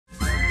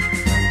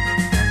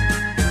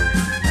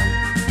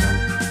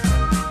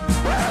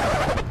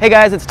Hey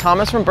guys, it's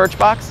Thomas from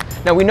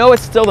Birchbox. Now we know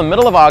it's still the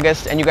middle of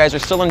August and you guys are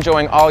still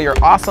enjoying all your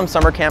awesome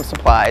summer camp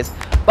supplies,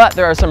 but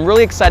there are some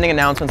really exciting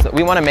announcements that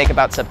we want to make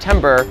about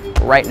September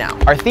right now.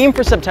 Our theme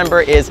for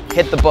September is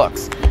hit the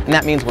books, and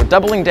that means we're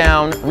doubling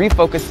down,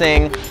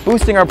 refocusing,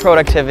 boosting our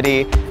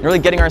productivity, and really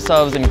getting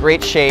ourselves in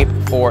great shape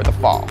for the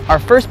fall. Our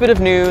first bit of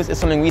news is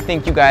something we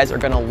think you guys are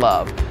going to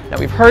love. Now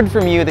we've heard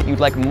from you that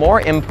you'd like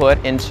more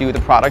input into the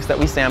products that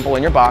we sample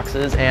in your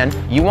boxes, and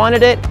you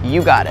wanted it,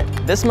 you got it.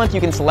 This month you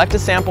can select a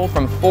sample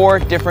from 4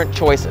 different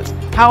choices.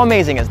 How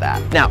amazing is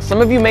that? Now, some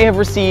of you may have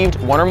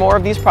received one or more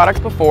of these products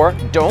before.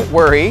 Don't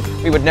worry,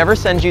 we would never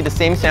send you the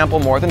same sample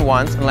more than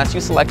once unless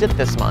you select it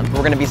this month. We're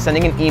going to be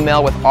sending an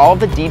email with all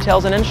of the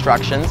details and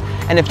instructions,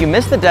 and if you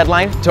miss the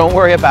deadline, don't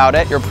worry about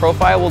it. Your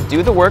profile will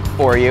do the work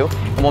for you,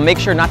 and we'll make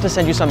sure not to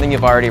send you something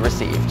you've already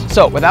received.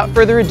 So without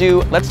further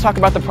ado, let's talk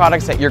about the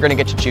products that you're going to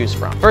get to choose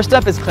from. First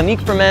up is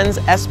Clinique for Men's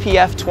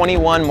SPF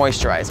 21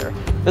 Moisturizer.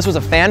 This was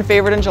a fan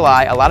favorite in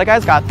July. A lot of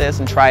guys got this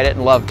and tried it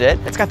and loved it.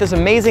 It's got this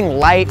amazing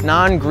light,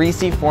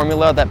 non-greasy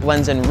formula that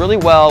blends in really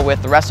well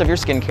with the rest of your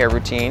skincare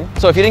routine.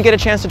 So if you didn't get a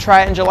chance to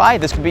try it in July,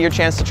 this could be your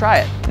chance to try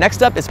it.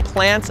 Next up is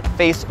Plants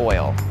Face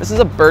Oil. This is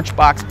a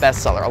Birchbox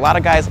bestseller. A lot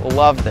of guys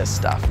love this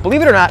stuff.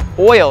 Believe it or not,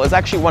 oil is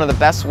actually one of the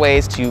best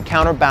ways to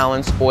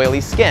counterbalance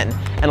oily skin.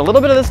 And a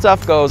little bit of this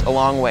stuff goes a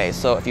long way.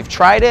 So if you've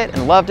tried it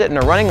and loved it and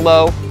are running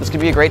low, this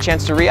could be a great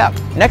chance to re-up.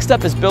 Next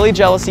up is Billy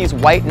Jealousy's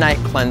White Night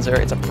Cleanser.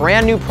 It's a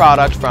brand new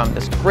product from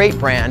this great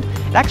brand.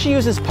 It actually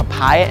uses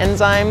papaya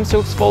enzymes to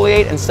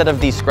exfoliate instead of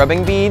these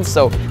scrubbing beads.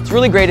 So it's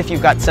really great if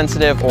you've got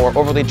sensitive or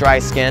overly dry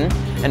skin.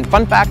 And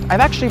fun fact,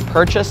 I've actually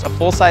purchased a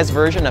full-size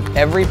version of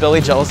every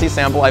Billy Jealousy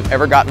sample I've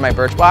ever got in my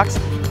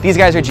Birchbox. These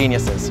guys are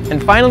geniuses.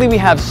 And finally, we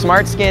have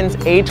Smart Skin's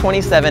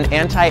A27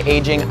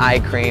 Anti-Aging Eye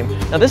Cream.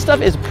 Now this stuff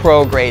is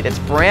pro grade. It's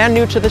brand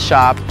new to the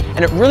shop,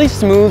 and it really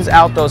smooths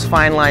out those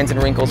fine lines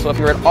and wrinkles. So if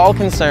you're at all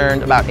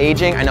concerned about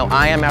aging, I know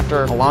I am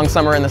after a long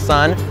summer in the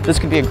sun, this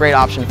could be a great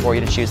option for you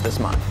to choose this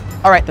month.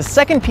 All right, the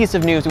second piece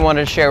of news we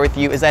wanted to share with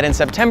you is that in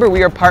September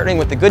we are partnering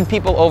with the good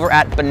people over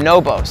at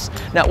Bonobos.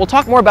 Now we'll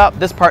talk more about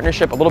this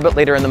partnership a little bit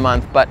later in the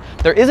month, but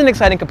there is an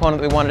exciting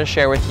component that we wanted to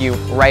share with you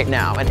right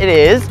now, and it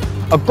is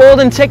a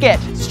golden ticket.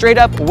 Straight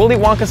up Willy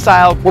Wonka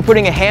style. We're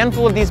putting a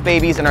handful of these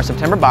babies in our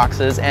September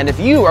boxes, and if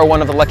you are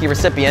one of the lucky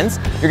recipients,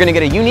 you're gonna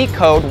get a unique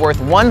code worth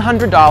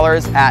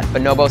 $100 at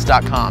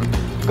bonobos.com.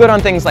 Good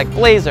on things like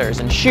blazers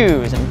and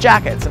shoes and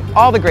jackets and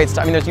all the great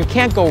stuff. I mean, you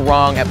can't go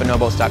wrong at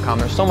bonobos.com.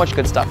 There's so much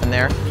good stuff in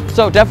there.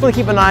 So definitely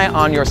keep an eye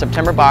on your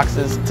September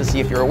boxes to see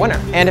if you're a winner.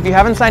 And if you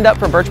haven't signed up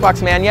for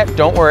Birchbox Man yet,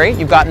 don't worry.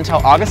 You've got until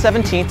August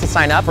 17th to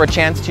sign up for a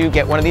chance to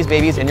get one of these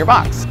babies in your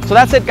box. So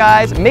that's it,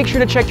 guys. Make sure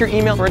to check your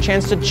email for a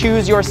chance to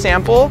choose your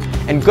sample,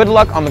 and good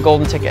luck on the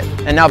golden ticket.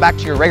 And now back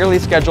to your regularly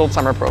scheduled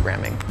summer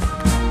programming.